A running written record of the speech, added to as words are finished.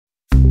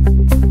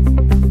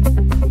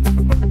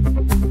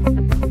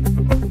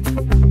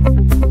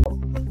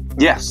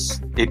Yes,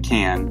 it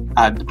can,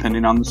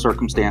 depending on the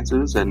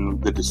circumstances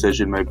and the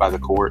decision made by the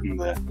court and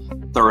the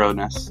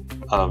thoroughness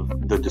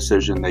of the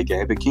decision they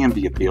gave. It can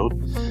be appealed.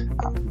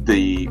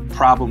 The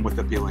problem with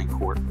appealing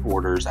court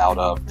orders out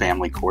of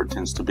family court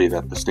tends to be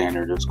that the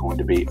standard is going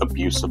to be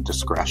abuse of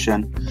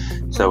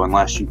discretion. So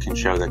unless you can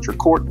show that your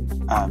court,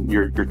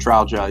 your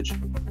trial judge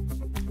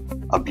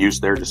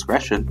abused their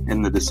discretion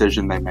in the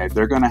decision they made,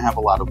 they're going to have a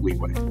lot of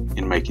leeway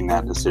in making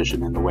that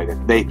decision in the way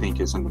that they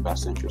think is in the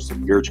best interest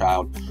of your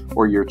child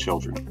or your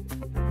children.